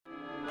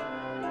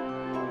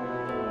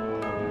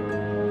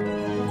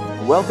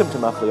Welcome to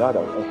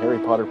Muffliato, a Harry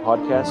Potter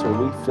podcast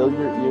where we fill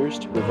your ears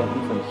to prevent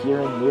you from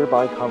hearing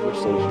nearby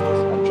conversations.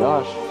 I'm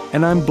Josh.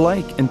 And I'm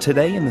Blake, and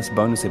today in this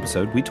bonus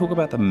episode, we talk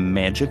about the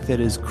magic that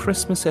is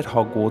Christmas at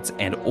Hogwarts,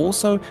 and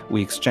also we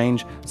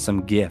exchange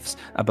some gifts.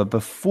 But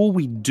before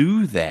we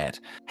do that,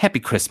 Happy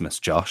Christmas,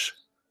 Josh.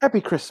 Happy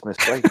Christmas,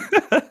 Blake.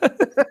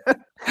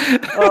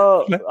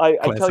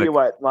 I tell you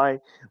what,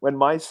 when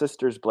my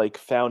sisters, Blake,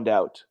 found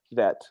out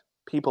that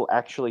people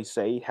actually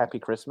say Happy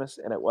Christmas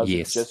and it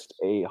wasn't just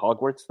a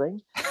Hogwarts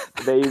thing,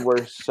 they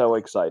were so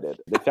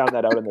excited. They found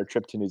that out on their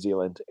trip to New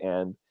Zealand,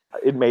 and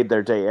it made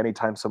their day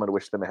anytime someone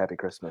wished them a happy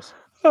Christmas.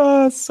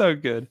 Oh, so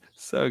good.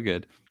 So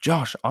good.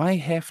 Josh, I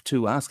have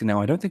to ask, now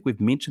I don't think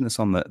we've mentioned this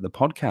on the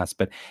podcast,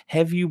 but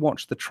have you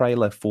watched the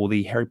trailer for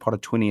the Harry Potter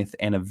 20th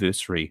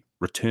anniversary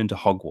Return to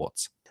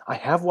Hogwarts? I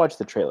have watched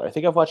the trailer. I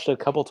think I've watched it a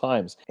couple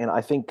times. And I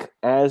think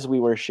as we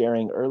were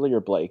sharing earlier,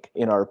 Blake,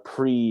 in our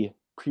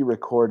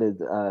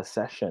pre-recorded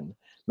session,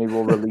 maybe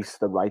we'll release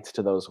the rights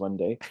to those one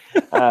day,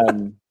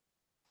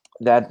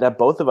 that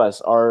both of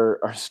us are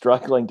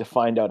struggling to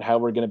find out how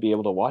we're going to be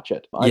able to watch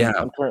it.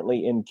 I'm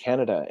currently in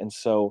Canada, and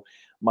so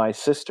my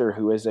sister,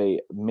 who is a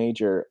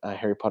major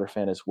Harry Potter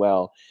fan as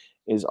well,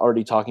 is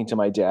already talking to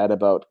my dad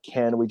about,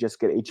 can we just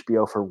get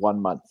HBO for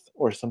 1 month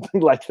or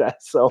something like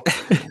that? So,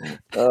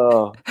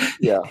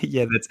 yeah,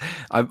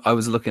 I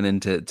was looking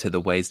into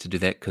the ways to do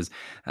that because,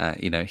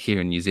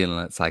 here in New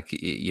Zealand, it's like,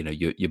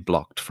 you're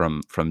blocked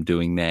from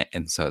doing that.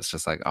 And so it's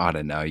just like, I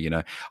don't know,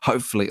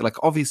 hopefully, like,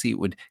 obviously it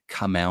would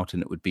come out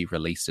and it would be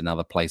released in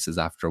other places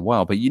after a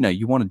while. But,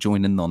 you want to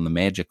join in on the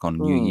magic on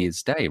New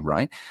Year's Day,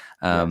 right?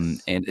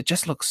 Yes. And it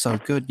just looks so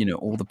good.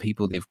 All the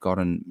people they've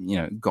gotten,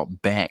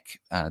 got back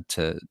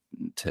to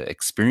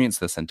experience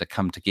this and to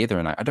come together.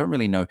 And I don't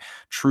really know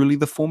truly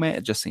the format.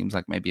 It just seems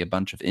like maybe a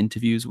bunch of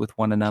interviews with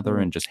one another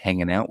and just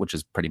hanging out, which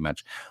is pretty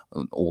much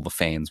all the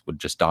fans would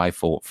just die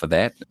for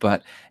that.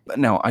 But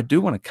now I do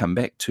want to come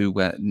back to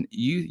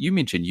you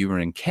mentioned you were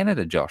in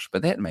Canada, Josh,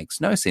 but that makes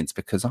no sense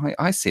because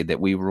I said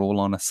that we were all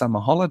on a summer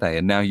holiday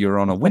and now you're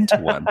on a winter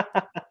one.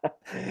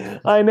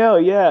 I know,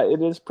 yeah,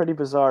 it is pretty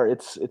bizarre.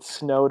 It's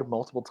snowed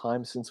multiple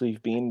times since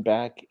we've been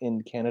back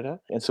in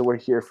Canada, and so we're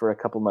here for a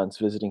couple months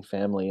visiting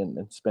family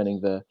and spending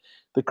the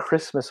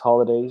Christmas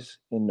holidays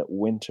in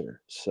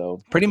winter.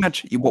 So pretty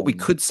much what we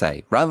could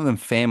say, rather than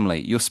family,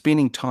 you're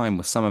spending time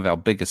with some of our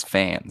biggest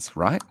fans,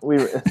 right?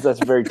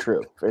 That's very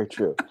true, very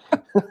true.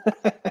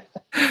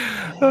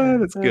 Oh,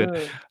 that's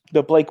good.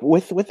 But Blake,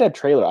 with that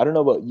trailer, I don't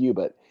know about you,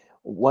 but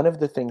one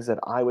of the things that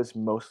I was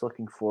most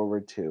looking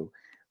forward to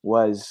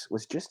was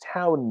just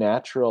how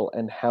natural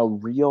and how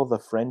real the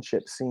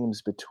friendship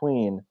seems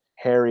between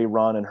Harry,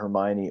 Ron, and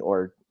Hermione,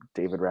 or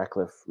David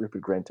Radcliffe,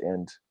 Rupert Grint,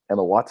 and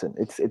Emma Watson.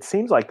 It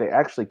seems like they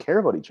actually care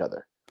about each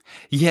other.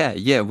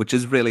 Yeah, which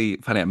is really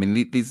funny. I mean,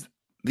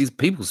 these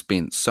people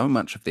spent so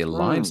much of their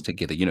lives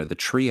together. The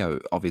trio,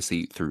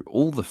 obviously, through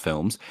all the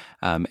films,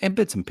 and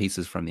bits and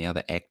pieces from the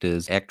other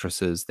actors,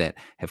 actresses that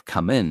have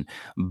come in.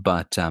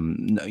 But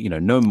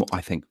no more.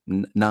 I think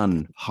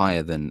none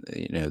higher than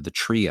the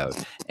trio,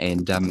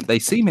 and they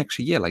seem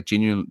actually, like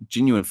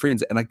genuine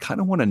friends. And I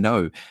kind of want to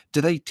know: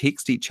 do they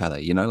text each other?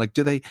 Like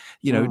do they,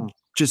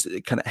 just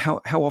kind of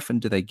how often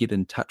do they get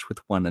in touch with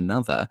one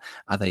another?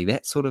 Are they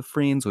that sort of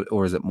friends,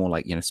 or is it more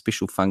like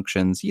special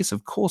functions? Yes,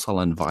 of course I'll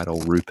invite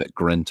old Rupert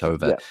Grint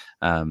over,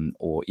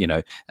 or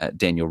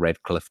Daniel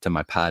Radcliffe to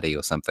my party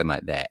or something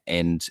like that.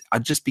 And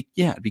I'd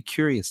be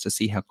curious to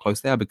see how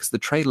close they are because the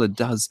trailer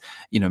does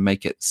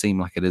make it seem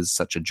like it is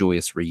such a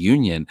joyous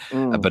reunion.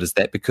 But is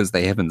that because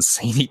they haven't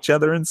seen each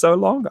other in so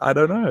long? I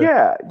don't know.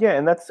 Yeah,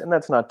 and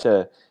that's not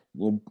to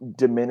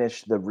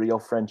diminish the real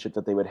friendship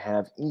that they would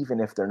have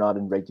even if they're not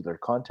in regular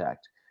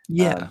contact.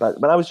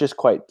 But I was just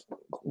quite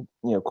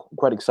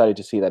excited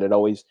to see that. It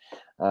always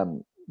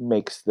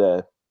makes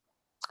the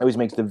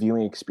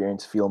viewing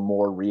experience feel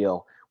more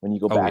real when you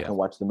go back and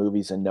watch the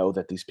movies and know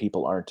that these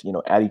people aren't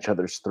at each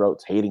other's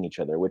throats hating each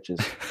other, which is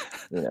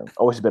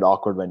always a bit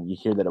awkward when you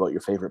hear that about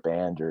your favorite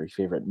band or your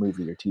favorite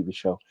movie or TV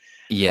show.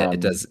 It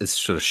does. It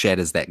sort of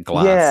shatters that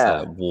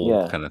glass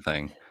wall kind of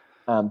thing.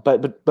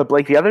 But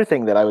Blake, the other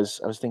thing that I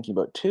was thinking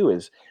about too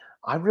is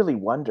I really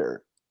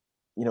wonder,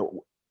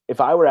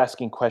 if I were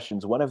asking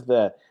questions, one of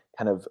the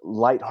kind of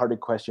lighthearted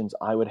questions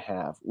I would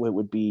have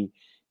would be,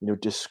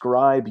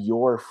 describe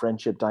your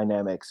friendship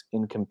dynamics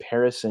in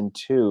comparison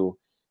to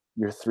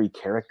your three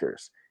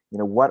characters.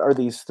 What are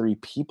these three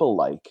people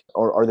like?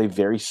 Or are they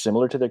very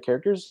similar to their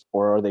characters,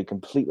 or are they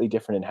completely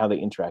different in how they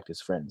interact as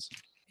friends?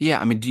 Yeah,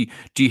 I mean, do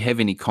you have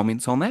any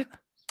comments on that?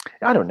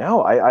 I don't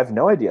know. I have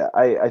no idea.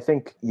 I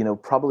think,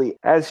 probably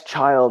as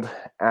child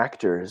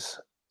actors,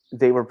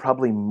 they were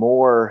probably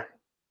more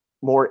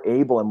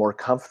able and more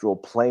comfortable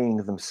playing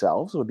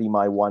themselves would be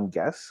my one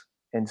guess.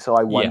 And so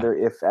I wonder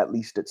if at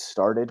least it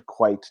started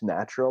quite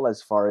natural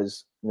as far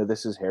as,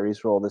 this is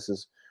Harry's role, this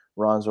is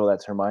Ron's role,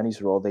 that's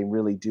Hermione's role. They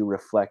really do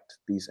reflect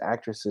these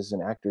actresses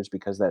and actors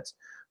because that's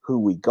who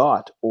we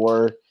got.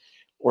 Or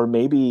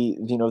maybe,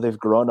 they've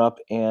grown up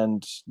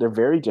and they're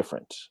very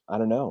different. I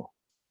don't know.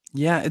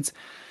 Yeah,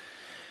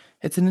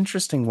 It's an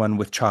interesting one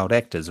with child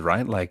actors,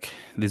 right? Like,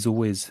 there's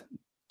always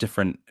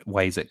different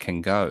ways it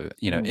can go.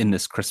 In Mm,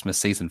 this Christmas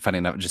season, funny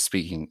enough, just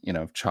speaking,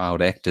 of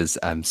child actors,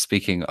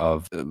 speaking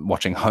of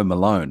watching Home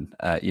Alone,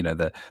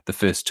 the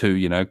first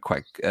two,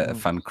 quite mm,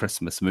 fun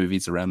Christmas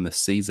movies around this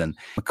season.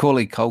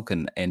 Macaulay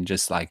Culkin, and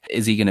just like,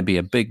 is he going to be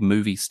a big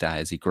movie star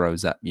as he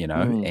grows up?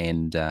 mm,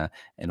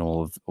 And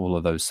all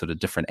of those sort of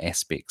different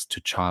aspects to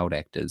child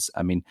actors.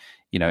 I mean,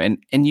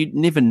 and you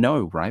never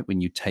know, right?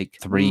 When you take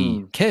three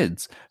mm.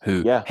 kids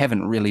who Yeah.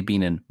 haven't really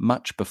been in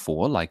much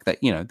before, like that,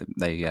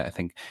 they, I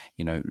think,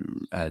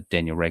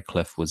 Daniel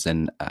Radcliffe was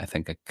in, I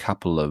think, a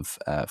couple of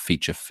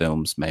feature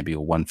films, maybe,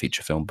 or one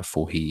feature film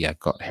before he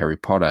got Harry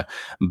Potter.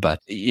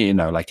 But,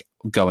 like,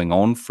 going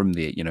on from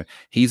there,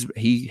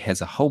 he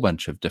has a whole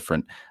bunch of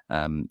different,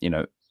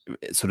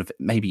 sort of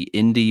maybe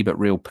indie but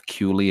real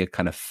peculiar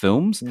kind of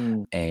films.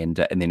 Mm, And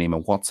then Emma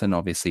Watson,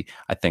 obviously,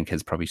 I think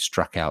has probably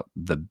struck out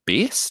the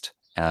best.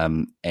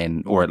 And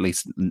or mm. at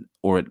least,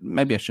 or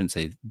maybe I shouldn't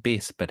say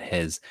best, but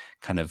has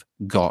kind of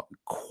got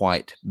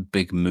quite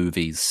big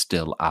movies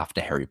still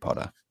after Harry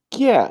Potter.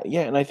 Yeah,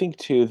 yeah, and I think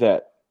too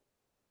that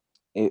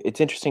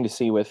it's interesting to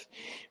see with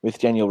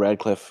Daniel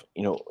Radcliffe.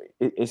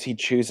 Is he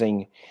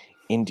choosing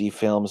indie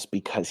films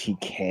because he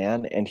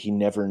can and he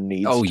never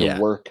needs Oh to yeah,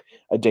 work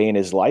a day in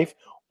his life,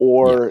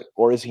 yeah,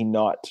 or is he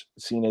not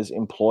seen as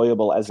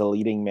employable as a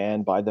leading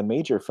man by the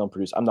major film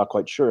producer? I'm not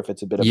quite sure if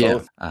it's a bit of yeah.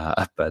 both.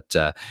 But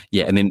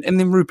yeah, But and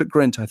then Rupert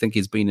Grint, I think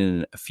he's been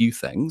in a few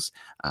things,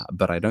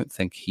 but I don't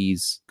think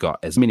he's got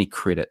as many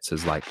credits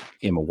as like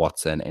Emma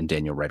Watson and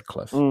Daniel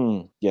Radcliffe.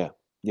 yeah,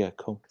 yeah,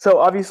 cool. So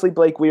obviously,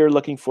 Blake, we are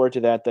looking forward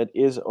to that. That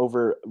is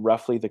over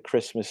roughly the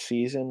Christmas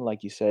season,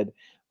 like you said,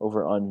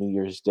 over on New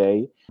Year's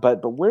Day. But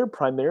we're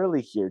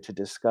primarily here to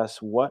discuss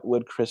what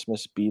would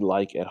Christmas be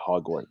like at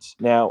Hogwarts.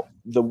 Now,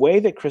 the way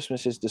that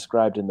Christmas is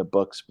described in the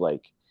books,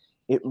 Blake,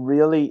 it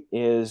really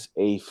is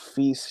a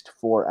feast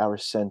for our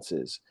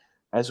senses.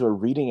 As we're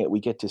reading it, we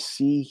get to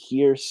see,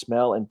 hear,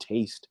 smell, and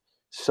taste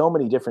so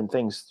many different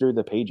things through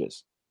the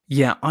pages.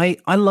 Yeah, I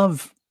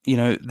love,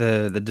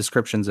 the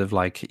descriptions of,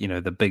 like,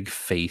 the big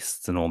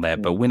feasts and all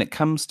that. But Mm, when it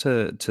comes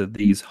to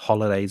these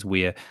holidays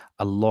where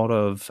a lot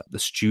of the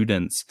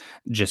students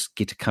just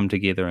get to come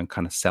together and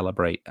kind of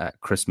celebrate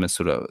Christmas,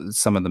 sort of,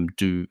 some of them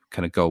do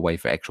kind of go away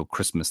for actual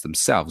Christmas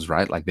themselves,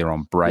 right? Like, they're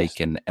on break,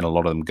 yes. and a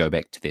lot of them go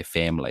back to their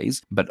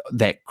families. But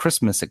that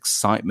Christmas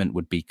excitement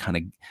would be kind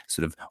of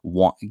sort of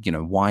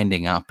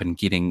winding up and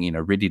getting,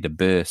 ready to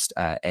burst,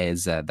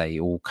 as they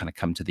all kind of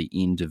come to the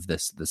end of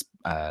this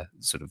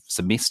sort of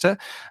semester,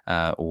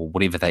 or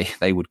whatever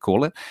they would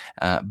call it.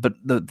 But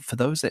for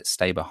those that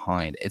stay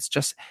behind, it's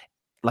just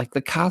like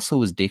the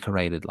castle is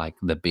decorated like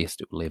the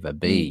best it will ever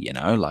be.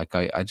 Mm. Like,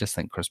 I just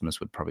think Christmas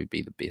would probably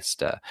be the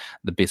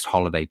best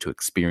holiday to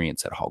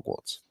experience at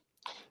Hogwarts.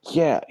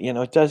 Yeah,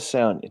 it does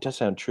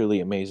sound truly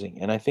amazing.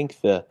 And I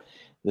think the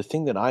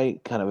thing that I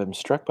kind of am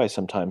struck by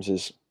sometimes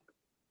is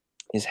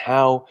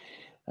how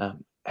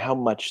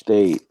much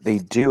they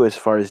do as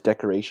far as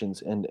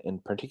decorations and in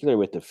particular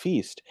with the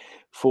feast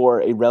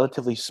for a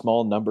relatively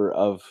small number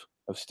of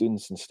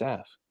students and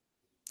staff.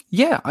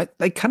 Yeah,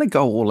 they kind of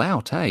go all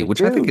out, eh? They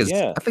Which I think do, is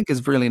yeah. I think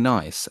is really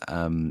nice.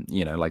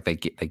 Like, they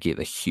get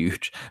the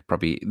huge,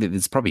 probably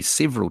there's probably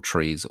several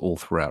trees all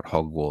throughout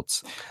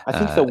Hogwarts. I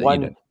think Uh, you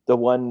know, the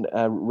one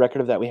record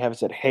of that we have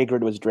is that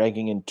Hagrid was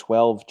dragging in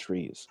 12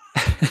 trees.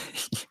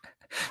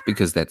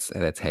 because that's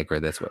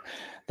Hagrid.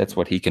 That's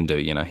what he can do.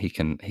 He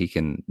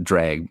can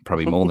drag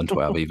probably more than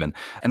 12 even.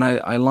 And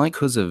I like,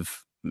 because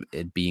of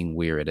it being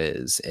where it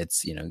is.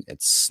 It's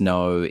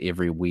snow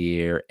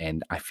everywhere,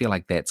 and I feel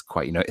like that's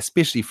quite,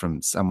 especially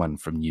from someone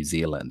from New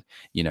Zealand.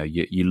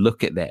 You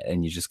look at that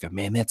and you just go,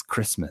 man, that's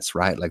Christmas,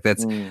 right? Like,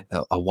 that's Mm,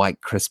 a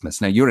white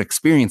Christmas. Now you're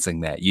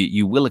experiencing that.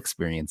 You will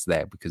experience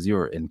that because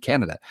you're in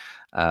Canada.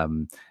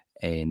 Um,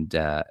 and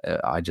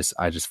I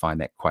just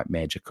find that quite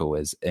magical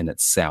as in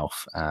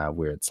itself,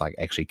 where it's like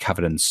actually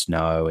covered in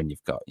snow, and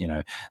you've got,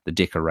 the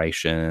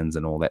decorations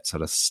and all that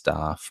sort of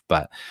stuff.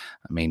 But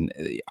I mean,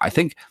 I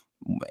think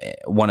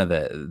one of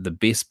the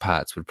best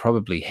parts would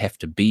probably have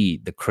to be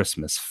the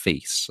Christmas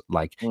feast.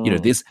 Like,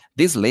 mm,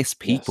 there's less yes.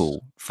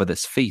 people for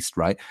this feast,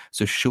 right?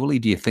 So surely,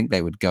 do you think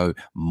they would go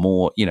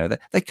more,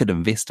 they could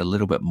invest a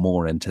little bit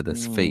more into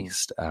this Mm,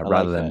 feast, I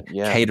rather like than that.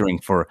 Yeah. catering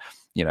for,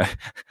 you know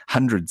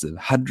hundreds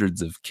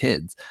of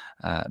kids.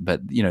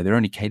 But they're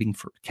only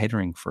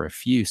catering for a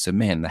few. So,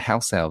 man, the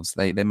house elves,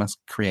 they must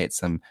create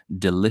some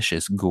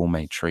delicious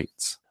gourmet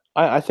treats.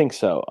 I think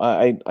so.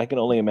 I can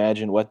only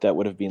imagine what that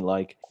would have been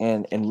like,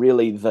 and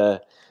really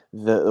the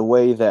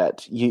way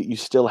that you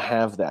still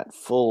have that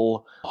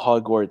full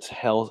Hogwarts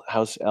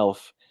house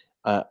elf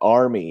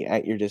army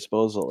at your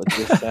disposal. It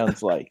just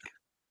sounds like,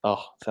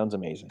 oh, sounds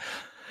amazing.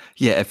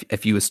 Yeah,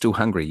 if you were still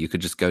hungry, you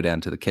could just go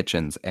down to the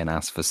kitchens and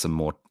ask for some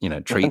more,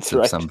 treats That's of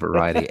right. some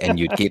variety, and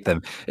you'd get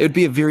them. It would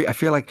be a very, I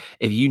feel like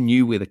if you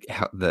knew where the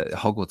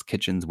Hogwarts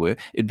kitchens were,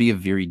 it'd be a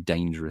very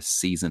dangerous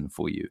season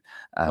for you,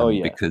 Oh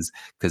yeah.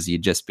 because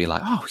you'd just be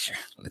like, oh, yeah,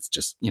 let's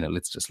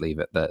just leave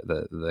it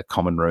the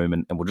common room,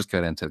 and we'll just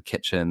go down to the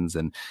kitchens,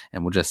 and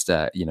we'll just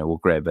we'll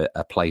grab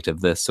a plate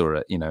of this,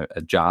 or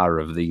a jar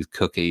of these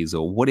cookies,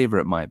 or whatever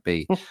it might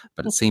be.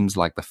 But it seems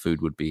like the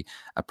food would be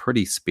a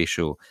pretty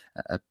special.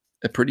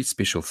 A pretty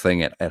special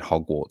thing at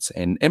Hogwarts,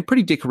 and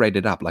pretty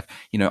decorated up. Like,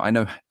 I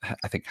know,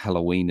 I think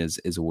Halloween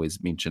is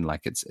always mentioned,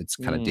 like it's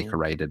kind of Mm.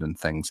 decorated and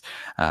things.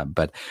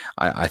 But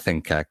I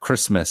think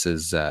Christmas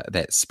is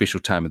that special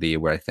time of the year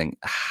where I think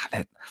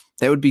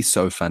that would be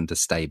so fun to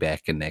stay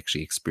back and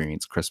actually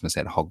experience Christmas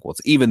at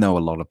Hogwarts, even though a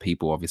lot of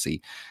people,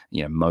 obviously,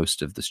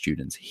 most of the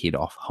students head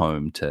off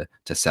home to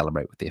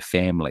celebrate with their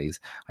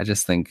families. I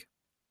just think,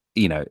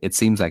 it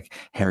seems like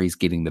Harry's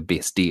getting the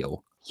best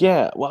deal.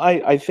 Yeah, well,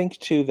 I think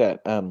too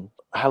that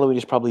Halloween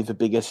is probably the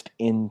biggest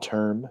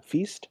in-term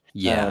feast,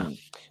 Yeah.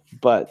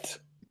 but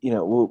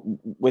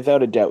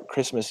without a doubt,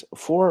 Christmas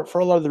for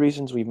a lot of the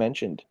reasons we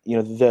mentioned.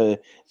 The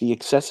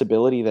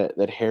accessibility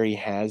that Harry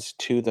has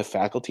to the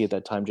faculty at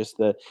that time, just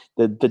the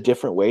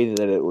different way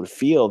that it would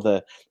feel,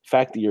 the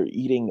fact that you're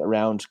eating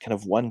around kind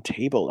of one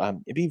table,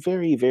 it'd be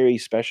very very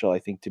special, I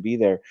think, to be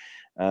there.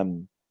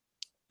 Um,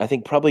 I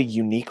think probably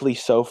uniquely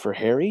so for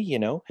Harry,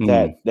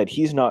 Mm, that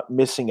he's not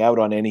missing out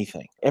on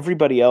anything.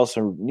 Everybody else,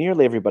 or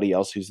nearly everybody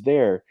else who's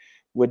there,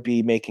 would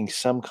be making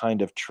some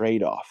kind of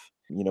trade-off.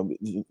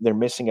 They're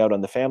missing out on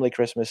the family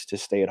Christmas to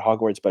stay at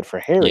Hogwarts, but for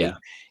yeah. Harry,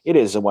 it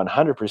is a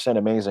 100%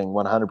 amazing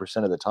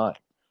 100% of the time.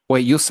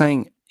 Wait, you're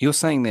saying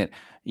that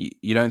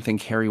you don't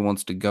think Harry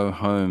wants to go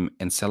home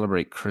and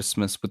celebrate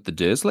Christmas with the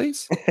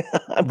Dursleys?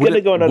 I'm Would going to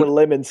it go out on a would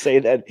limb and say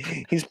that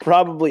he's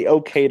probably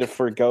okay to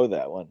forgo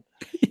that one.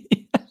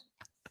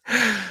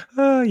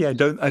 Oh yeah,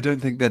 I don't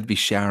think they'd be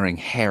showering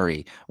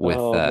Harry with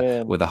Oh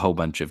man. with a whole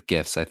bunch of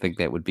gifts. I think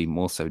that would be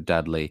more so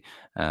Dudley,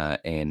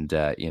 and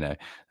I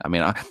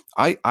mean,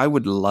 I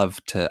would love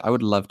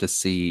to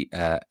see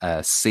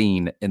a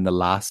scene in the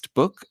last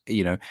book,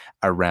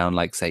 around,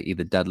 like, say,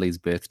 either Dudley's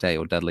birthday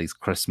or Dudley's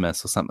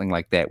Christmas or something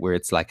like that, where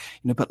it's like,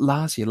 but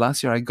last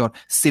year I got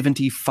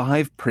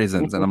 75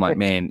 presents, and I'm like,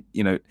 man,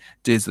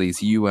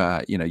 Disleys,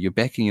 you're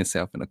backing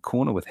yourself in a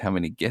corner with how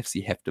many gifts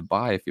you have to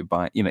buy. If you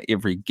buy,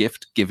 every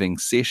gift giving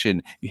session,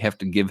 you have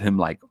to give him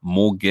like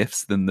more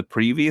gifts than the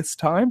previous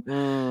time.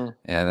 Mm,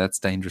 Yeah, that's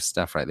dangerous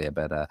stuff right there.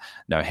 But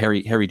no,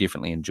 Harry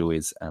definitely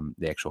enjoys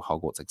the actual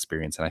Hogwarts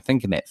experience, and I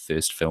think in that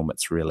first film,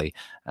 it's really,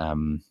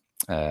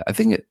 I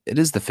think it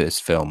is the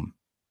first film.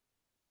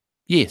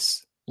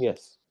 Yes,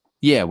 yes.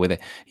 yeah,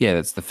 yeah,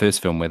 that's the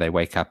first film where they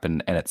wake up,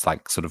 and it's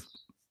like sort of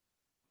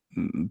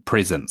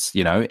presents,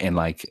 and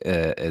like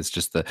it's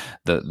just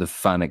the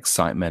fun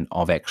excitement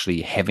of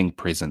actually having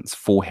presents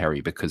for Harry,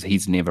 because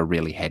he's never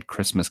really had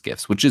Christmas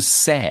gifts, which is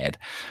sad.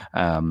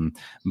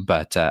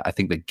 But I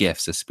think the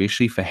gifts,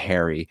 especially for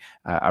Harry,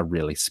 are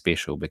really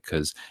special,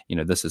 because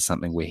this is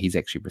something where he's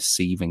actually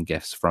receiving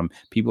gifts from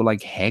people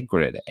like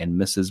Hagrid and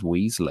Mrs.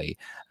 Weasley.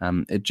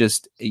 It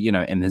just,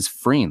 and his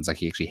friends, like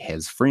he actually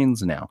has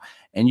friends now,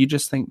 and you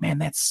just think, man,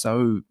 that's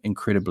so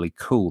incredibly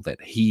cool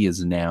that he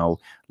is now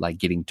like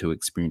getting to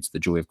experience the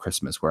joy of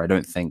Christmas, where I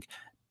don't think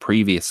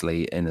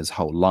previously in his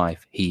whole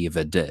life he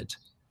ever did.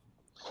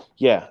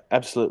 Yeah,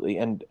 absolutely.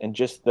 And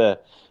just the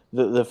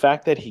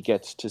fact that he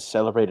gets to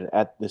celebrate it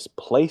at this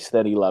place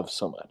that he loves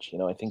so much,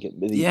 I think it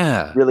really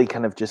Yeah. really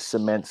kind of just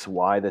cements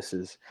why this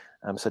is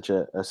such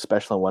a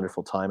special and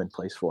wonderful time and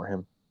place for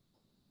him.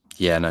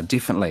 Yeah, no,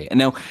 definitely. And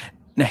now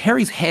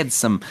Harry's had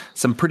some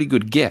pretty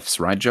good gifts,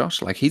 right,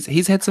 Josh? Like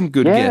he's had some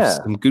good gifts, Yeah,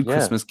 some good yeah.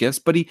 Christmas gifts,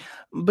 but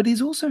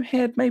he's also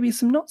had maybe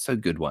some not so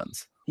good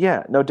ones.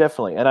 Yeah, no,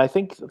 definitely. And I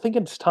think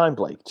it's time,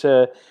 Blake,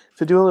 to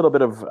do a little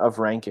bit of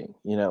ranking.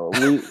 We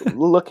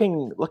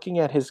looking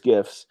at his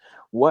gifts,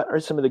 what are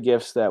some of the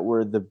gifts that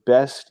were the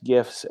best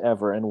gifts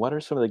ever, and what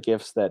are some of the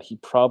gifts that he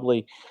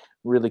probably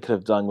really could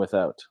have done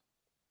without?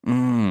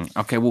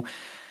 Okay, well,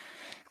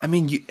 I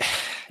mean, you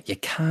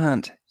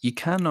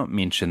cannot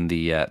mention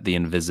the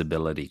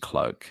invisibility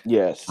cloak,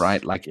 Yes,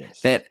 right? Like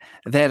yes.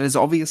 that is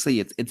obviously,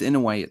 it's in a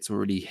way it's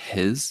already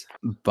his,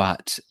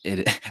 but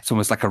it's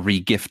almost like a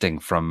regifting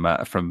from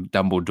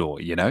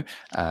Dumbledore,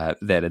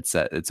 that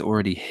it's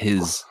already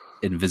his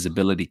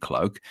invisibility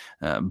cloak,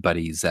 but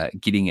he's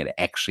getting it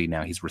actually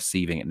now. He's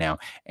receiving it now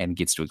and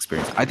gets to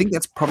experience it. I think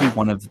that's probably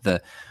one of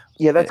the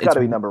Yeah, that's got it's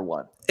to be number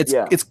one. it's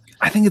Yeah. it's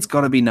I think it's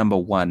got to be number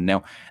one.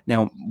 Now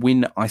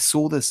when I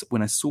saw this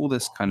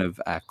kind of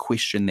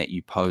question that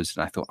you posed,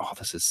 and I thought, oh,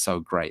 this is so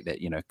great that,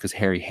 because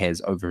Harry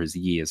has over his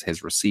years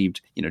has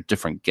received,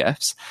 different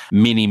gifts,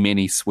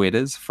 many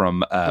sweaters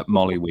from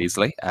Molly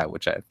Weasley,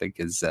 which I think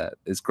is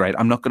great.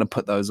 I'm not going to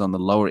put those on the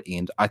lower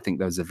end. I think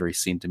those are very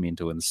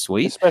sentimental and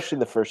sweet. Especially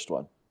the first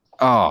one.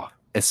 Oh,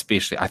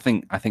 especially, I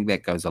think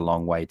that goes a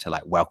long way to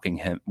like welcoming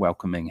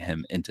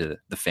him into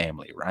the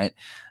family, right?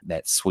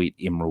 That sweet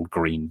emerald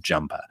green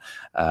jumper.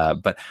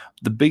 But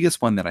the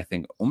biggest one that I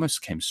think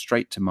almost came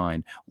straight to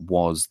mind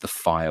was the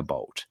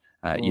firebolt.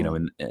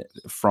 Mm.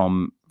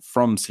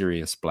 From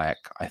Sirius Black,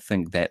 I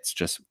think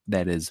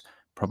that is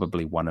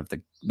probably one of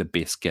the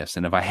best gifts.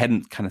 And if I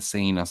hadn't kind of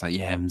seen, I was like,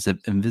 yeah,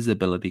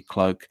 invisibility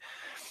cloak.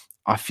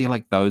 I feel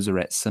like those are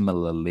at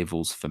similar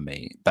levels for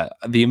me. But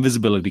the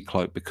invisibility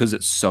cloak, because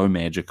it's so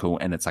magical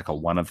and it's like a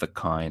one of the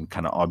kind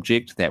kind of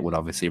object, that would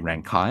obviously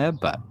rank higher.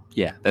 But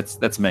yeah,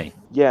 that's me.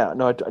 Yeah,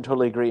 no, I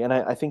totally agree, and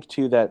I think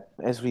too that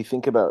as we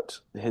think about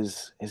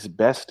his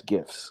best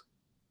gifts,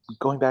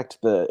 going back to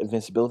the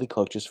invincibility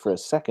cloak just for a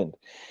second,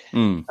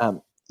 Mm,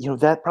 um,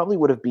 that probably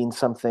would have been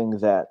something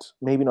that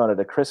maybe not at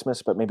a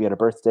Christmas, but maybe at a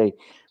birthday,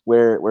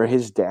 where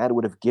his dad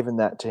would have given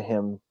that to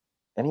him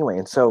anyway.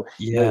 And so,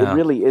 it yeah.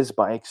 really is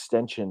by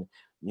extension,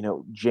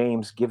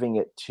 James giving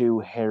it to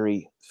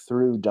Harry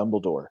through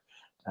Dumbledore,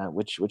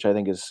 which I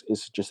think is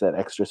just that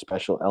extra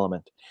special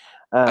element.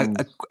 A, Um,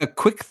 a, a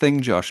quick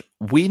thing, Josh.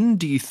 When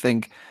do you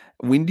think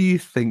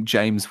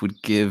James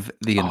would give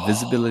the oh,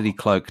 invisibility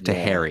cloak to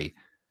yeah, Harry?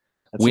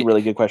 that's a When,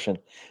 really good question.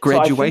 So I think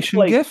graduation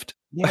like, gift?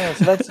 yeah,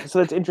 so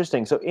that's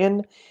interesting. So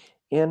in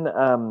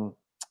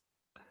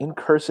in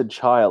Cursed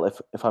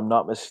Child, if I'm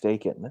not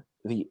mistaken,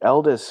 the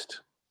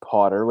eldest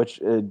Potter, which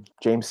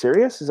James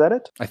Sirius, is that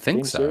it? I think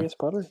James so. Sirius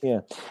Potter, yeah.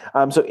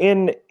 So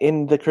in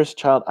the Cursed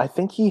Child, I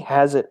think he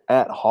has it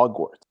at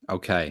Hogwarts.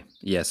 Okay.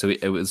 Yeah. So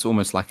it was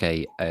almost like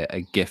a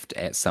gift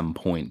at some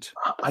point.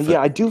 For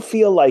Yeah, I do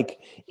feel like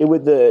it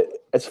would the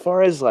as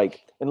far as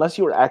like unless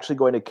you were actually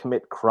going to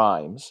commit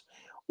crimes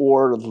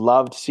or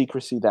loved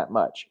secrecy that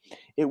much,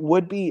 it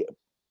would be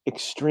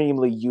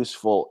extremely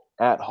useful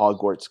at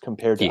Hogwarts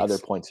compared to other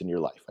yes, points in your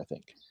life, I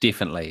think.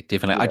 definitely,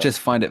 definitely. You I know. just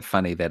find it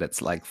funny that it's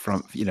like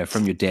from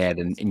your dad,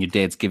 and your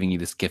dad's giving you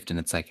this gift, and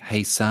it's like,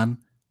 hey son,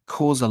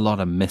 cause a lot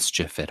of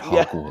mischief at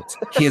Yeah, Hogwarts.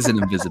 Here's an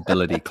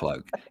invisibility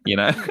cloak.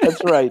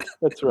 that's right.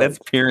 That's That's right.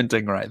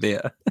 parenting right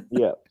there.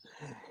 Yeah.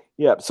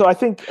 Yeah. So I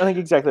think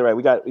exactly right.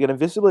 We got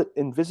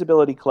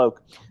invisibility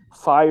cloak,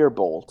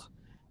 firebolt,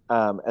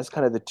 as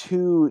kind of the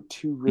two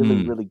really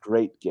Mm, really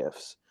great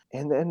gifts.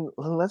 And then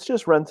let's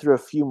just run through a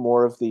few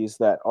more of these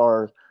that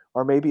are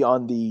maybe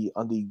on the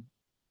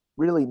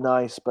really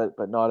nice but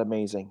not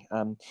amazing.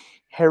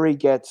 Harry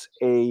gets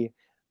a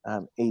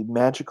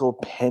magical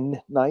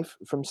pen knife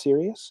from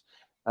Sirius,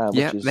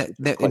 yeah, which is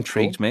that quite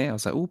intrigued cool. me. I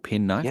was like, oh,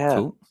 pen knife, Yeah.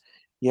 cool.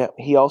 Yeah,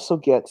 he also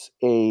gets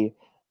a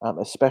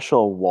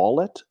special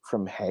wallet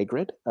from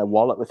Hagrid, a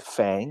wallet with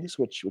fangs,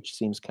 which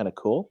seems kind of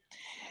cool.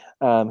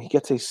 He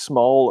gets a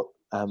small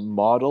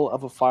model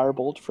of a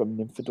firebolt from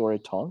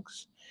Nymphadora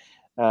Tonks.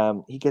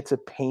 He gets a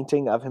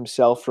painting of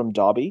himself from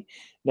Dobby.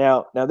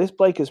 Now this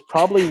Blake is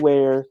probably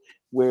where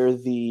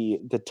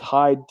the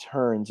tide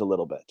turns a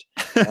little bit.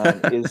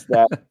 Is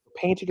that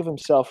painting of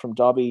himself from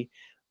Dobby?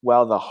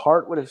 While the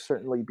heart would have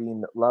certainly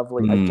been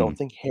lovely, I Hmm. don't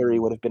think Harry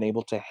would have been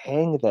able to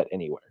hang that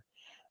anywhere.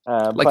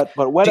 Like,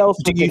 But what else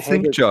do did you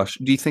think, Hagrid? Josh?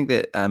 Do you think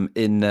that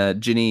in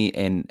Ginny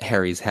and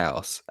Harry's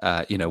house,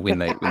 when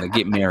they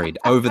get married,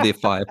 over their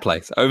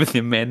fireplace, over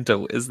their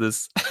mantle, is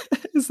this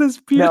is this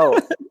beautiful?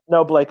 No,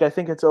 no, Blake. I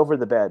think it's over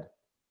the bed,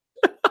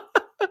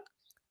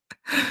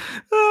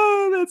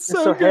 Oh, that's just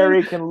so so good.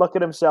 Harry can look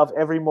at himself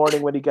every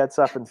morning when he gets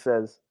up and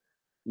says,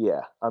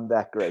 "Yeah, I'm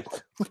that great."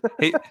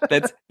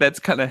 That's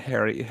kind of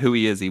Harry, who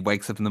he is. He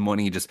wakes up in the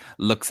morning, he just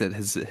looks at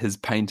his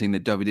painting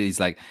that Dobby did. He's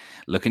like,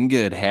 looking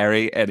good,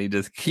 Harry, and he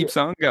just Yeah, keeps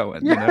on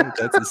going. yeah.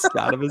 That's the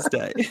start of his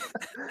day.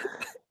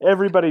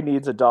 Everybody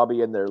needs a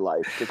Dobby in their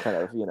life to kind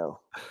of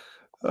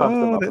pump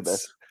them Oh, up a bit.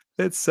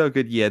 that's so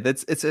good. Yeah,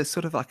 it's a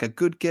sort of like a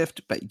good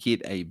gift, but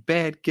yet a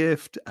bad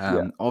gift.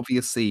 Yeah.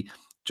 Obviously,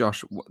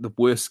 Josh, the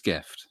worst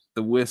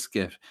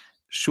gift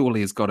surely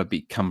has got to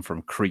be come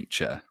from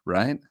Creature,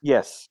 right?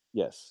 Yes.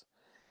 Yes.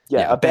 Yeah.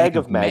 Yeah, a A bag bag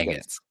of of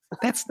maggots.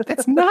 maggots.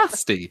 That's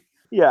nasty.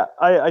 Yeah,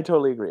 I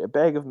totally agree. A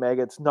bag of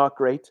maggots, not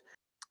great.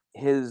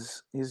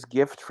 His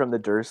gift from the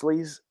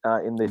Dursleys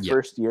in the Yeah.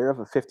 first year of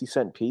a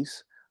 50-cent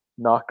piece,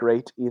 not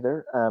great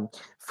either.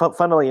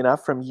 Funnily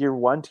enough, from year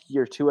one to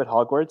year two at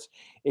Hogwarts,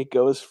 it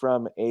goes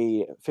from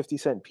a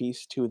 50-cent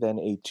piece to then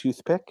a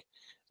toothpick.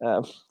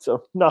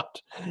 So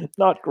not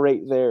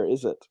great there,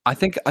 is it? I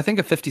think a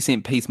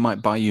 50-cent piece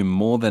might buy you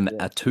more than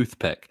Yeah. a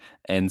toothpick.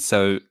 And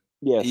so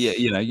yeah, Yes.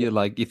 Yeah.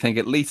 you think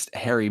at least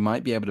Harry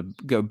might be able to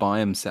go buy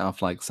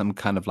himself like some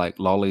kind of like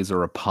lollies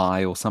or a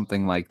pie or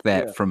something like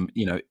that Yeah. from,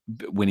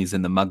 when he's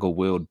in the Muggle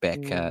world back,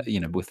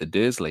 Mm. with the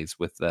Dursleys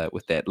with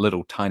that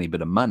little tiny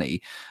bit of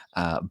money.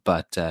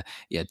 But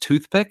yeah,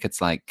 toothpick,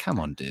 it's like, come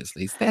on,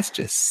 Dursleys, that's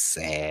just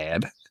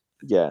sad.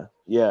 Yeah,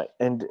 yeah,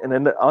 and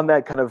then on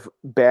that kind of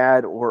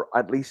bad or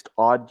at least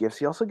odd gifts,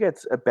 he also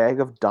gets a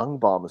bag of dung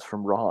bombs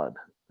from Ron.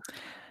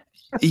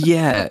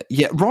 Yeah,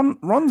 yeah.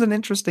 Ron's an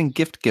interesting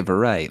gift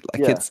giver, eh?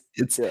 Like Yeah,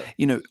 it's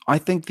yeah. I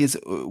think there's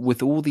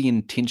with all the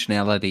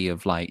intentionality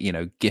of like,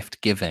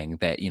 gift giving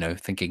that,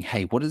 thinking,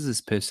 hey, what does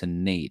this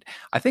person need?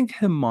 I think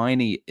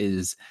Hermione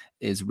is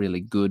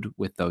really good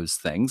with those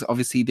things.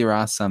 Obviously, there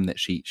are some that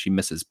she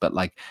misses, but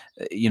like,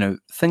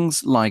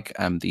 things like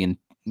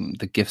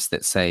the gifts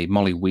that say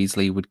Molly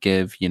Weasley would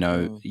give,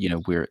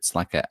 Mm. where it's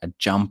like a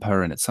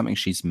jumper and it's something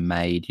she's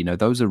made,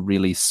 those are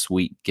really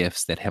sweet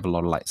gifts that have a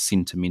lot of like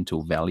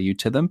sentimental value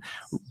to them.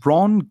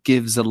 Ron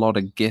gives a lot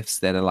of gifts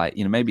that are like,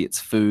 maybe it's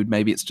food,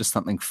 maybe it's just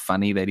something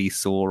funny that he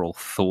saw or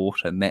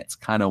thought, and that's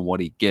kind of what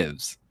he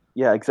gives.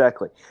 Yeah,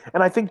 exactly.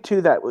 And I think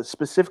too that was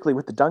specifically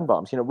with the Dung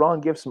Bombs.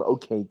 Ron gives some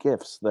okay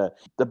gifts.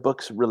 The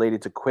books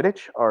related to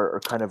Quidditch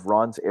are kind of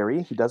Ron's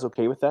area. He does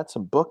okay with that.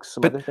 Some books,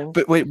 some But other things.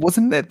 but wait,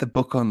 wasn't that the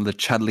book on the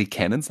Chudley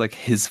Cannons, like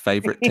his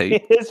favorite team?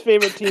 His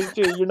favorite team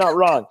too. You're not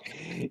wrong.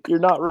 You're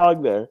not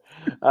wrong there.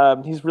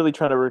 He's really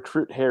trying to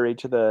recruit Harry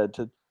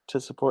to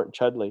support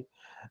Chudley.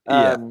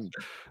 Yeah. Um,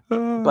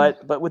 Uh,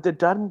 but with the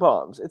Dung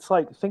Bombs, it's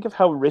like think of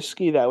how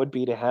risky that would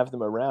be to have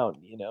them around.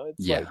 It's like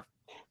yeah.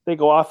 they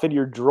go off in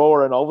your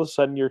drawer, and all of a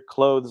sudden your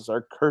clothes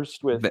are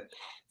cursed with That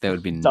that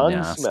would be dung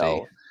nasty.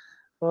 smell.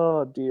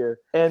 Oh dear.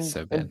 And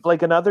So and bad.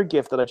 like another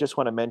gift that I just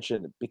want to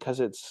mention because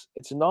it's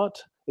not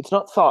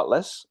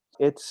thoughtless.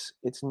 It's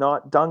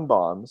not dung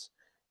bombs.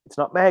 It's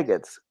not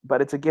maggots,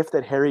 but it's a gift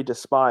that Harry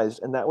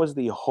despised, and that was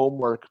the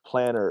homework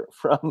planner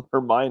from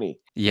Hermione.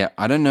 Yeah,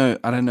 I don't know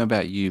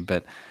about you,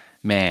 but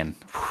man,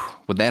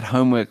 would that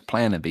homework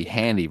planner be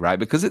handy, right?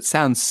 Because it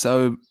sounds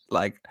so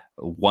like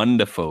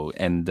wonderful,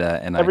 and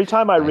Every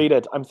time I I read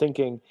it, I'm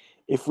thinking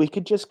if we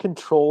could just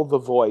control the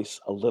voice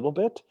a little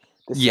bit,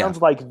 this yeah, sounds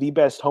like the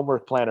best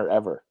homework planner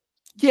ever.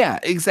 yeah,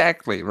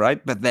 exactly,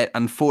 right. But that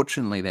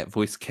unfortunately, that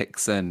voice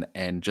kicks in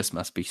and just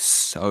must be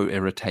so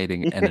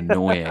irritating and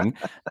annoying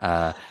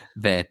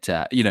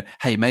that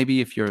hey,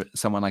 maybe if you're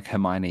someone like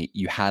Hermione,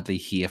 you hardly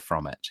hear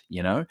from it,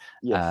 Yes.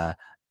 uh,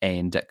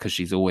 and because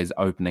she's always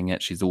opening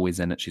it, she's always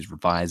in it, she's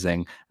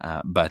revising.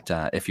 But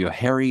if you're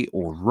Harry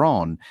or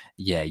Ron,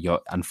 yeah,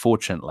 you're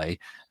unfortunately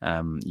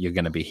you're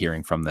going to be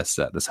hearing from this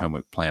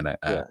homework planner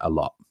Yeah. a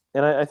lot.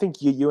 And I think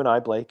you and I,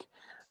 Blake,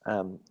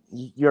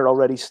 you're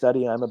already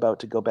studying. I'm about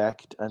to go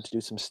back to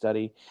do some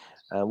study.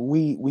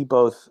 We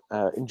both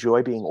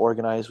enjoy being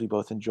organized. We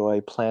both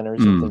enjoy planners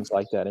and Mm. things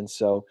like that. And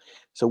so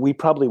we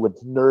probably would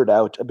nerd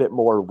out a bit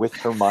more with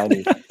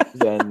Hermione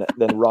than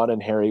Ron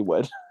and Harry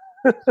would.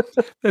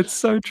 It's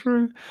so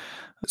true.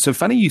 So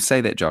funny you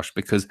say that, Josh,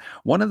 because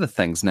one of the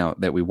things now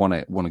that we want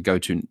to go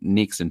to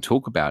next and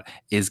talk about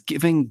is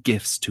giving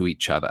gifts to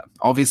each other.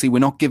 Obviously, we're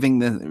not giving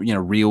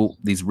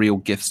these real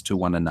gifts to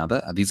one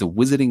another. These are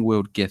Wizarding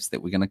World gifts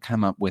that we're going to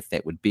come up with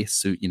that would best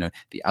suit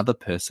the other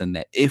person.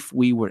 That if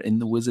we were in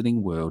the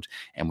Wizarding World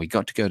and we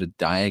got to go to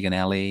Diagon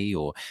Alley,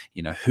 or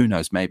who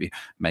knows,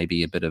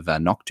 maybe a bit of a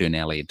Nocturne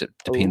Alley. It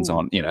depends Oh,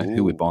 on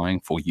who we're ooh. buying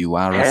for. You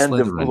are a Hand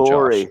of Slytherin, Josh.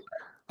 glory.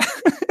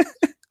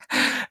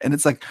 And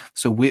it's like,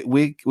 so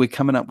we're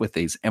coming up with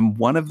these, and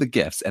one of the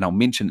gifts, and I'll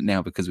mention it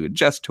now because we were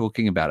just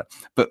talking about it.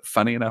 But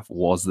funny enough,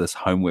 was this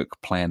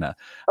homework planner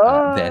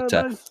Ah, that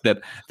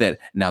nice. that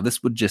now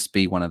this would just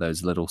be one of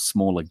those little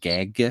smaller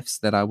gag gifts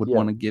that I would Yeah.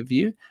 want to give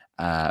you.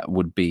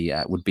 Would be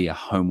a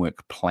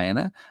homework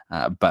planner,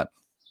 but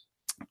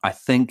I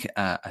think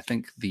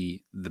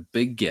the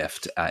big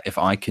gift, if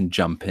I can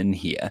jump in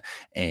here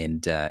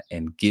and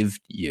give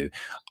you,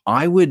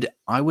 I would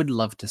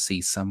love to see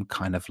some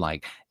kind of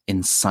like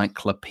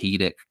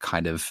encyclopedic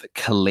kind of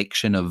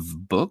collection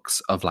of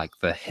books of like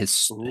the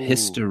Ooh.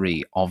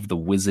 history of the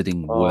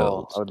wizarding Oh,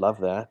 world. I would love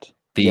that.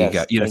 There you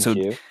go. Yes, thank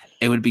So you.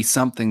 it would be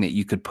something that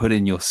you could put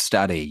in your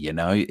study, in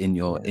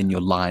your Yeah. in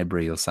your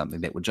library or something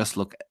that would just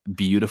look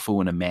beautiful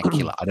and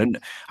immaculate. I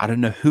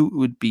don't know who it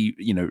would be,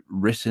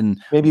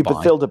 written Maybe by.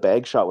 Bathilda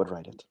Bagshot would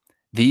write it.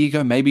 There you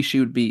go. Maybe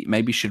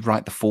she'd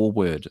write the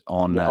foreword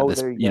on Yeah. Oh, this,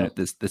 there you go.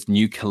 this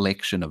new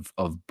collection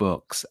of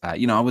books. I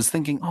was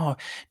thinking, oh,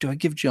 do I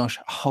give Josh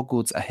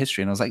Hogwarts a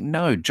history? And I was like,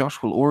 no,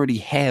 Josh will already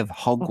have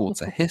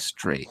Hogwarts a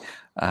history.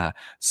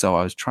 So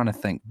I was trying to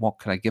think, what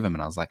could I give him?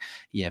 And I was like,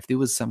 yeah, if there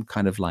was some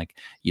kind of like,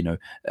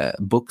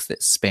 books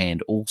that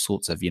spanned all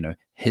sorts of,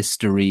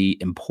 history,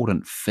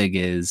 important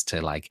figures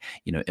to like,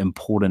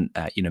 important,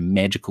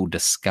 magical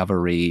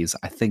discoveries.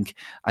 I think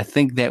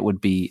that would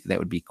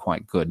be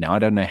quite good. Now I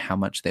don't know how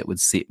much that would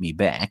set me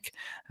back.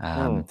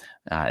 Hmm.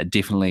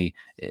 Definitely,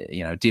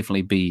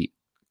 definitely be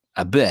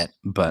a bit.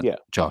 But Yeah.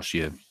 Josh,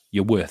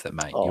 you're worth it,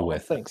 mate. You're Oh,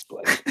 worth it. thanks,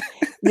 Blake.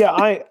 Yeah,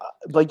 I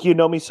like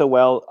me so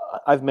well.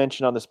 I've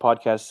mentioned on this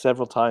podcast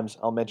several times.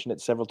 I'll mention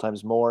it several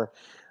times more.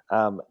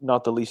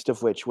 Not the least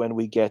of which when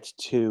we get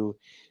to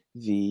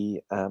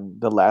the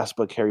last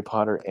book, Harry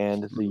Potter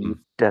and the Mm.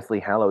 Deathly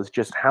Hallows,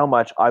 just how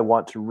much I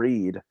want to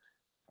read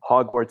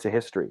Hogwarts: A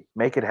History.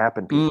 Make it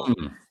happen, people.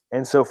 Mm.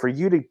 And so for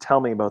you to tell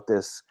me about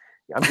this,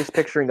 I'm just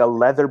picturing a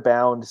leather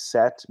bound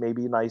set,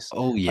 maybe nice,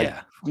 Oh like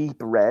yeah. deep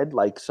red,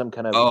 like some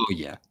kind of Oh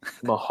yeah.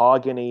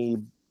 mahogany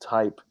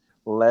type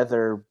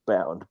leather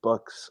bound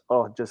books.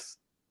 Oh, just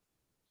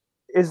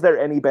is there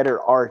any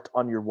better art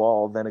on your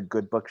wall than a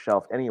good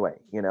bookshelf anyway?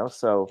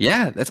 So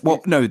Yeah, that's well.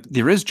 No,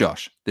 there is,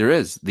 Josh. There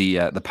is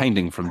the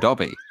painting from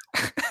Dobby.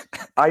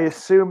 I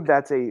assume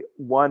that's a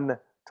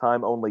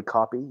one-time only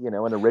copy, an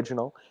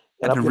original,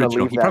 and An I'm going to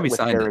original. leave He that probably with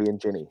signed Harry it. and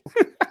Ginny.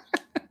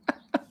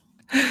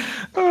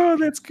 Oh,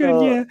 that's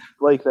good. Yeah.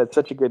 Blake, that's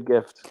such a good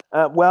gift.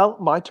 Well,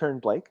 my turn,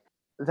 Blake.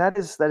 That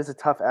is a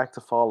tough act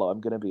to follow. I'm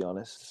going to be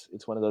honest.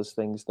 It's one of those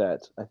things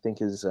that I think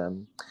is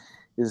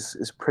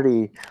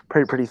pretty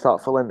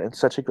thoughtful and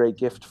such a great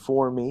gift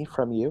for me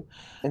from you.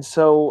 And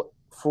so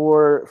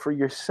for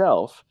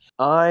yourself,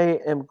 I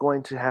am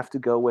going to have to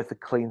go with a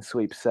clean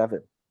sweep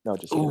 7. No,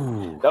 just kidding.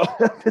 Ooh. No,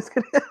 just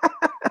kidding.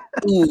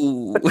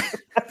 Ooh.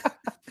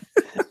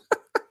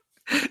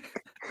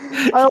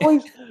 I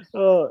always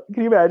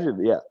can you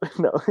imagine? Yeah,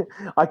 no,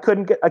 I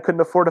couldn't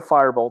afford a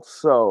firebolt,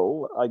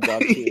 so I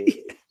got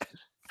to.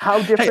 How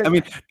Hey, I different?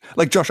 mean,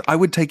 like Josh, I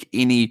would take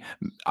any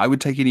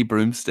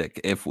broomstick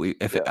if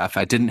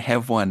I didn't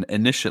have one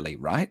initially,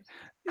 right?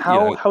 You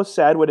know, How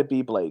sad would it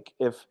be, Blake,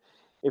 if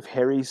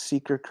Harry's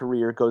secret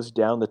career goes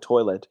down the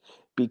toilet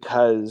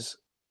because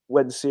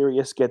when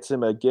Sirius gets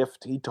him a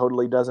gift, he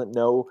totally doesn't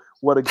know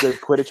what a good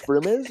Quidditch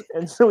broom is,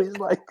 and so he's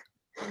like,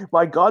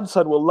 "My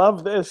godson will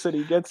love this," and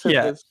he gets him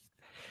yeah. this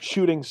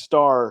shooting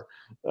star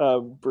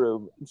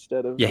broom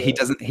instead of Yeah, he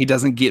the.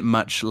 doesn't get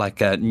much like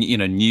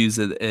news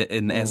in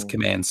Mm,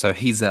 Azkaban, so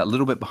he's a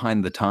little bit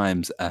behind the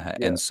times, yeah,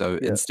 and so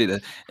yeah,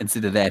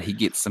 instead of that, he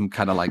gets some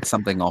kind of like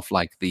something off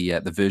like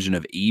the version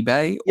of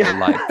eBay or yeah.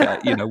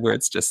 like where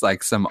it's just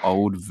like some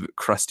old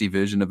crusty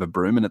version of a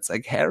broom, and it's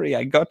like, Harry,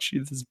 I got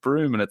you this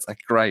broom, and it's like,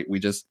 great,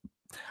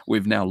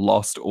 we've now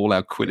lost all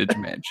our Quidditch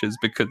matches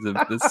because of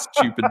this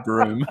stupid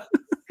broom.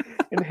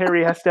 And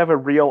Harry has to have a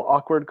real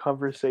awkward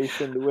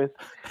conversation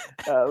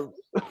uh,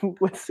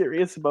 with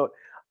Sirius about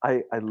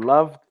I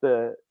love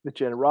the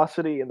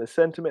generosity and the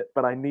sentiment,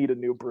 but I need a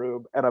new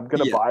broom, and I'm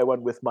gonna Yeah. buy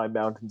one with my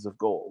mountains of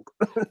gold.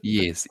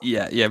 Yes,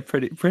 yeah,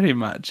 pretty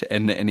much.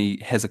 And he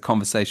has a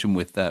conversation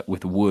with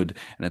Wood,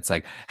 and it's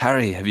like,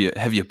 Harry, have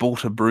you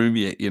bought a broom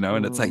yet?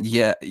 And it's like,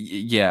 Mm.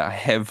 yeah, I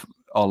have,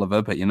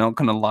 Oliver, but you're not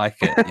gonna like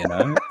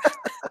it.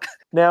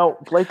 Now,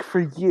 Blake, for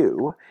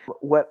you,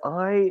 what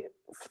I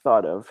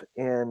thought of,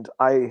 and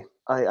I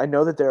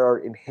know that there are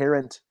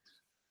inherent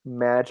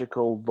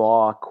magical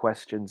law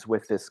questions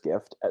with this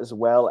gift, as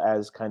well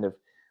as kind of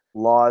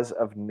laws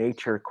of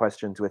nature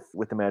questions with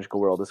the magical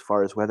world, as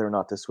far as whether or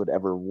not this would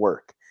ever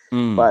work.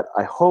 Mm. But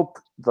I hope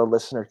the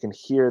listener can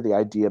hear the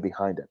idea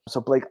behind it.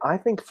 So, Blake, I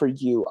think for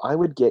you, I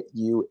would get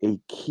you a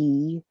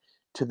key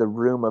to the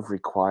room of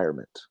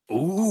requirement.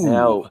 Ooh,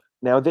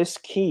 Now this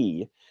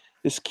key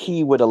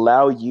would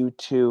allow you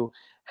to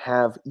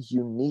have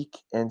unique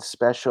and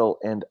special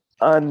and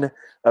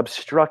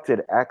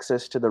unobstructed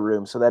access to the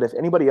room so that if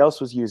anybody else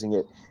was using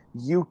it,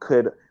 you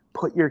could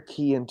put your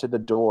key into the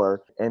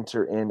door,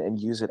 enter in, and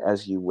use it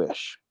as you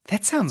wish.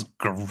 that sounds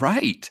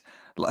great.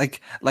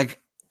 Like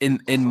in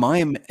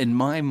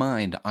my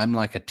mind, I'm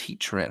like a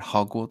teacher at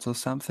Hogwarts or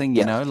something,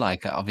 Yes.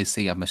 like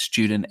obviously I'm a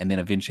student, and then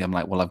eventually I'm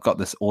like, well, I've got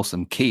this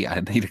awesome key. I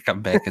need to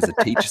come back as a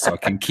teacher so I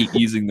can keep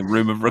using the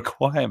room of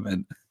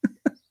requirement.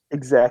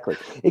 Exactly.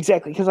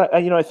 Exactly. Because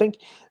I think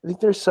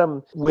there's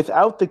some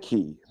without the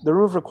key, the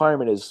room of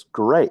requirement is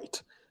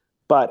great,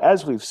 but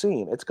as we've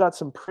seen, it's got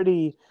some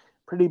pretty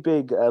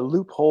big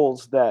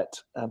loopholes that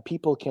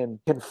people can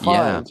Yeah.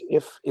 find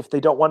if they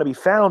don't want to be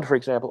found, for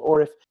example,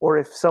 or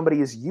if somebody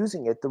is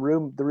using it, the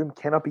room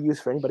cannot be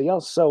used for anybody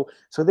else. So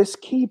this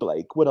key,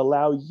 Blake, would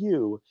allow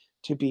you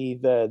to be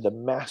the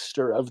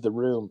master of the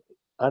room,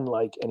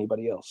 unlike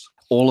anybody else.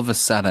 All of a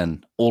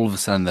sudden,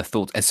 the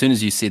thoughts, as soon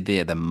as you said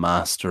there, the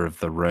master of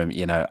the room,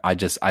 I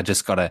just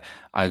gotta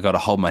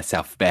hold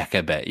myself back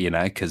a bit,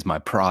 because my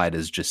pride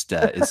is just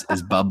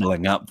is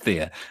bubbling up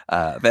there.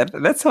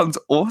 That sounds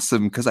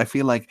awesome, because I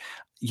feel like,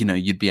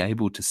 you'd be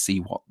able to see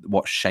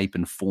what shape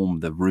and form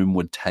the room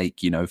would take,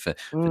 for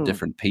Mm.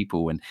 different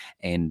people.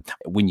 And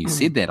when you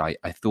said that, I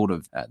thought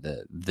of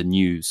the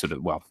new sort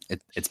of, well,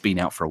 it's been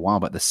out for a while,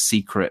 but the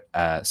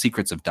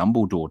Secrets of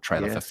Dumbledore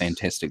trailer for Yes.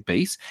 Fantastic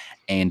Beasts,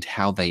 and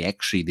how they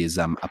actually, there's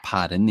a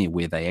part in there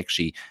where they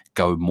actually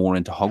go more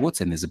into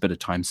Hogwarts, and there's a bit of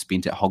time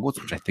spent at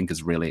Hogwarts, which I think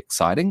is really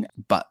exciting.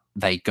 But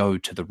they go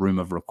to the room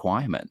of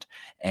requirement,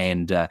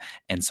 and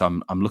so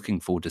I'm looking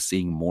forward to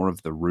seeing more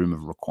of the room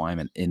of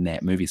requirement in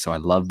that movie. So I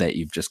love that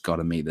you've just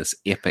got me this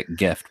epic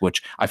gift,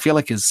 which I feel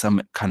like is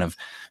some kind of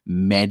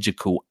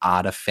magical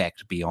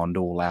artifact beyond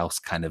all else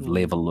kind of Mm.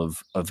 level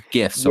of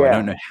gift. So I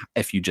don't Yeah. know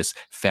if you just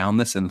found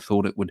this and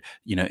thought it would,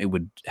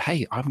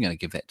 hey, I'm going to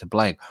give that to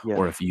Blake, Yeah.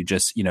 or if you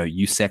just,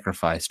 you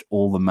sacrificed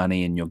all the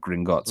money in your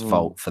Gringotts Mm.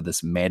 vault for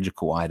this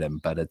magical item.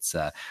 But it's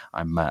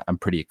I'm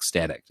pretty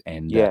ecstatic,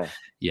 and Yeah.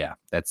 yeah,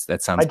 I just think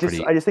we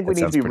that need to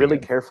sounds be pretty really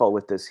good. careful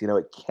with this.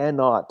 It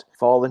cannot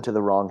fall into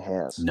the wrong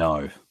hands.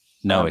 No,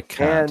 no, Um, it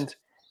can't.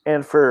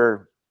 and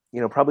for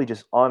probably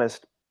just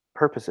honest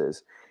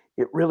purposes,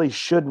 it really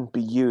shouldn't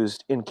be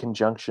used in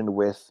conjunction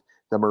with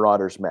the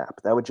Marauders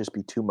map. That would just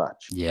be too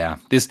much. Yeah,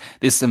 there's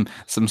some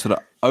sort of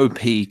OP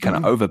kind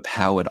of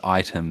overpowered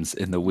items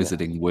in the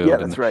wizarding world. Yeah,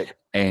 that's right.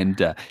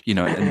 And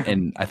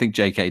and I think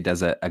JK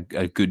does a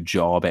good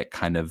job at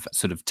kind of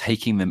sort of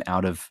taking them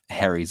out of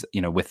Harry's,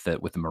 with the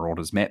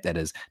Marauders map, that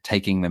is,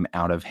 taking them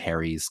out of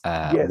Harry's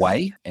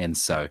way. And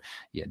so,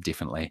 yeah,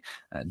 definitely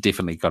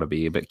got to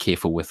be a bit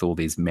careful with all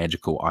these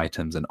magical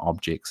items and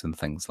objects and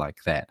things like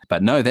that.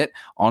 But no, that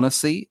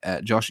honestly,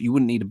 Josh, you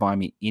wouldn't need to buy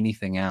me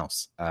anything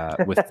else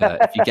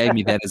if you gave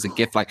me that as a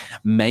gift, like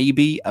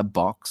maybe a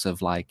box of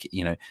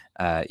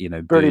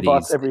Birdie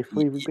Boss every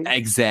free week.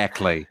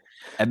 Exactly.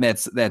 And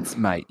that's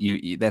mate,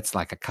 that's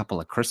like a couple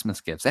of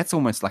Christmas gifts. That's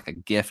almost like a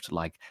gift,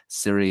 like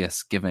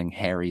Sirius giving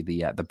Harry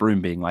the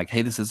broom, being like,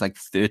 hey, this is like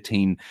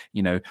 13,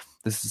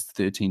 this is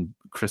 13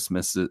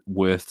 Christmas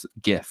worth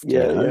gift.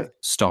 Yeah.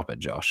 Stop it,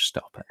 Josh.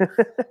 Stop it.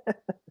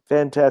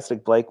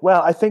 Fantastic, Blake.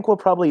 Well, I think we'll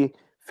probably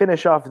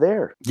finish off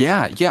there.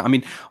 Yeah. I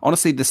mean,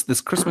 honestly,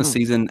 this Christmas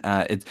season,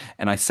 and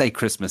I say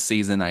Christmas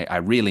season, I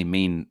really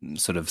mean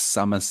sort of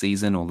summer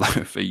season,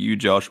 although for you,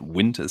 Josh,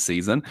 winter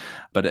season.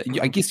 But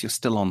I guess you're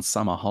still on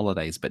summer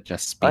holidays, but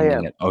just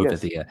spending it over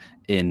there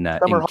in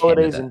summer in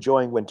holidays, Canada.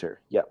 Enjoying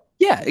winter. Yeah.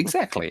 Yeah,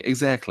 exactly.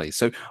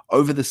 So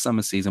over the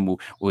summer season,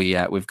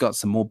 we've got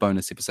some more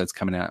bonus episodes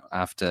coming out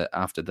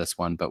after this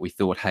one. But we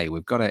thought, hey,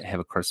 we've got to have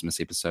a Christmas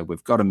episode.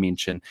 We've got to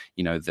mention,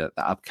 the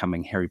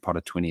upcoming Harry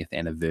Potter 20th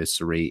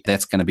anniversary.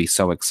 That's going to be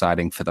so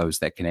exciting for those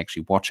that can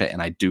actually watch it.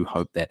 And I do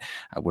hope that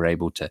we're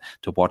able to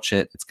watch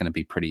it. It's going to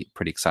be pretty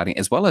exciting,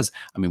 as well as,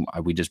 I mean,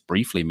 we just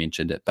briefly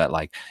mentioned it, but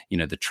like,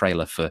 the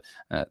trailer for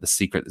the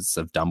Secrets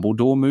of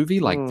Dumbledore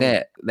movie, like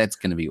that's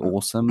going to be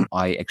awesome.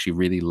 I actually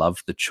really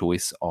love the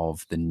choice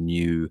of the new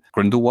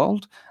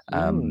Grindelwald,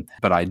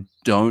 but I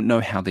don't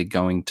know how they're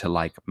going to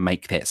like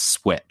make that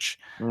switch.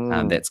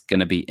 That's going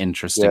to be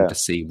interesting to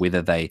see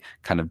whether they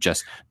kind of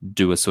just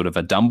do a sort of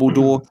a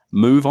Dumbledore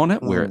move on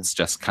it, where it's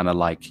just kind of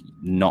like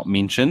not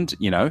mentioned,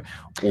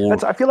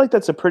 or I feel like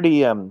that's a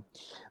pretty that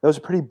was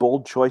a pretty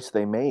bold choice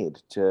they made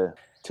to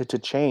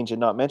change and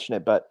not mention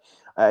it. But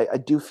I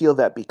do feel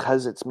that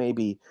because it's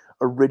maybe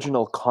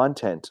original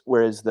content,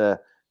 whereas the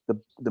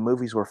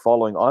movies were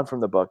following on from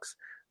the books,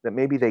 that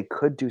maybe they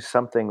could do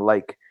something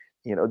like,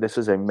 this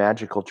is a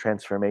magical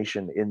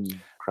transformation in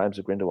Crimes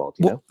of Grindelwald,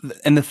 know?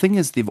 And the thing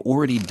is, they've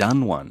already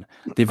done one.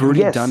 They've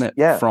already done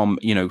it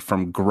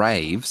from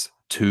Graves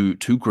to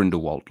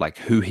Grindelwald, like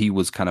who he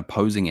was kind of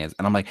posing as.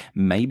 And I'm like,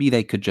 maybe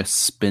they could just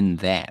spin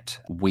that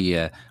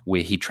where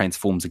he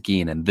transforms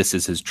again and this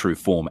is his true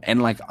form.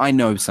 And like, I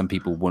know some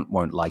people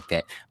won't like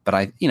that, but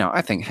I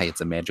think, hey,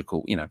 it's a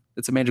magical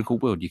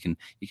world. You can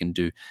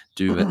do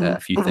a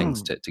few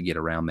things to get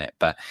around that.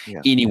 But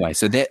anyway,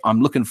 so that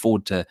I'm looking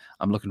forward to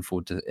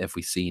if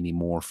we see any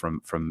more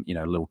from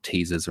little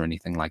teasers or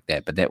anything like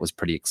that. But that was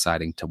pretty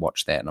exciting to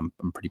watch that, and I'm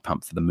pretty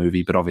pumped for the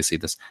movie. But obviously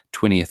this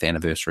 20th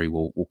anniversary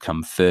will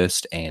come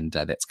first, and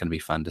that's going to be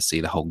fun to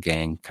see the whole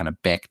gang kind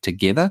of back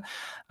together.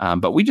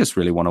 But we just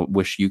really want to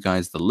wish you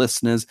guys, the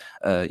listeners,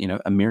 a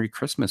Merry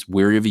Christmas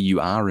wherever you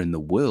are in the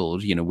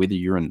world, whether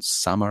you're in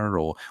summer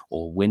or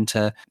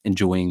winter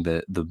enjoying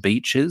the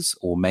beaches,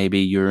 or maybe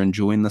you're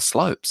enjoying the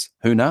slopes.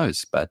 Who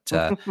knows? But,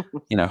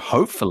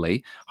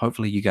 hopefully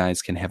you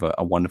guys can have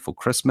a wonderful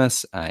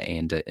Christmas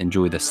and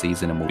enjoy the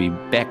season, and we'll be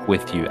back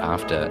with you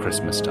after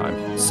Christmas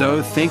time.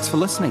 So thanks for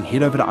listening.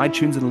 Head over to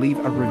iTunes and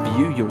leave a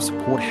review. Your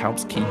support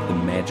helps keep the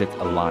magic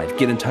alive.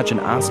 Get in touch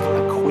and ask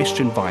a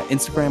question via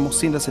Instagram, or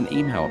send us an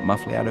email at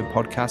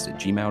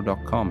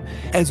muffliatopodcast@gmail.com.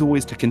 As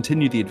always, to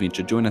continue the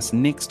adventure, join us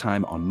next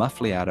time on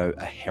Muffliato,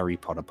 a Harry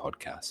Potter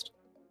podcast.